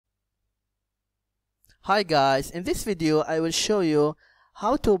Hi guys, in this video I will show you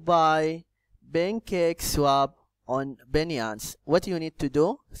how to buy Pancakeswap on Binance. What you need to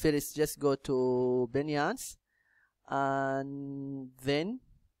do, first just go to Binance and then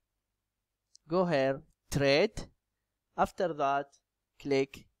go here, trade. After that,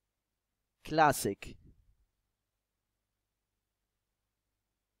 click classic.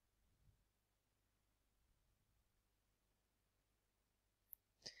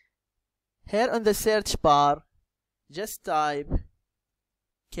 Here on the search bar, just type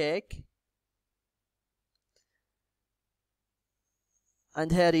cake,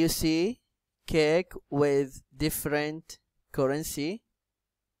 and here you see cake with different currency.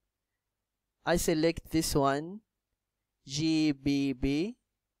 I select this one, GBP.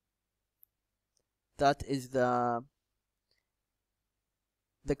 That is the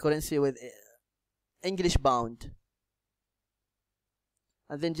currency with English pound.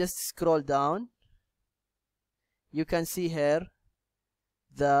 And then just scroll down. You can see here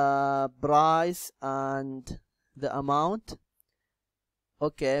the price and the amount.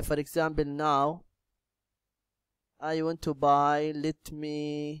 Okay, for example, now I want to buy, let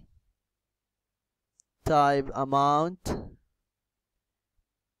me type amount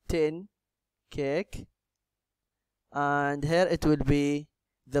 10 cake, and here it will be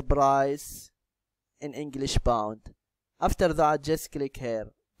the price in English pound. After that, just click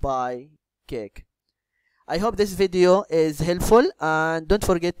here, buy cake. I hope this video is helpful, and don't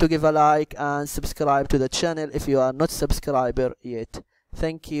forget to give a like and subscribe to the channel if you are not subscriber yet.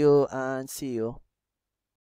 Thank you and see you.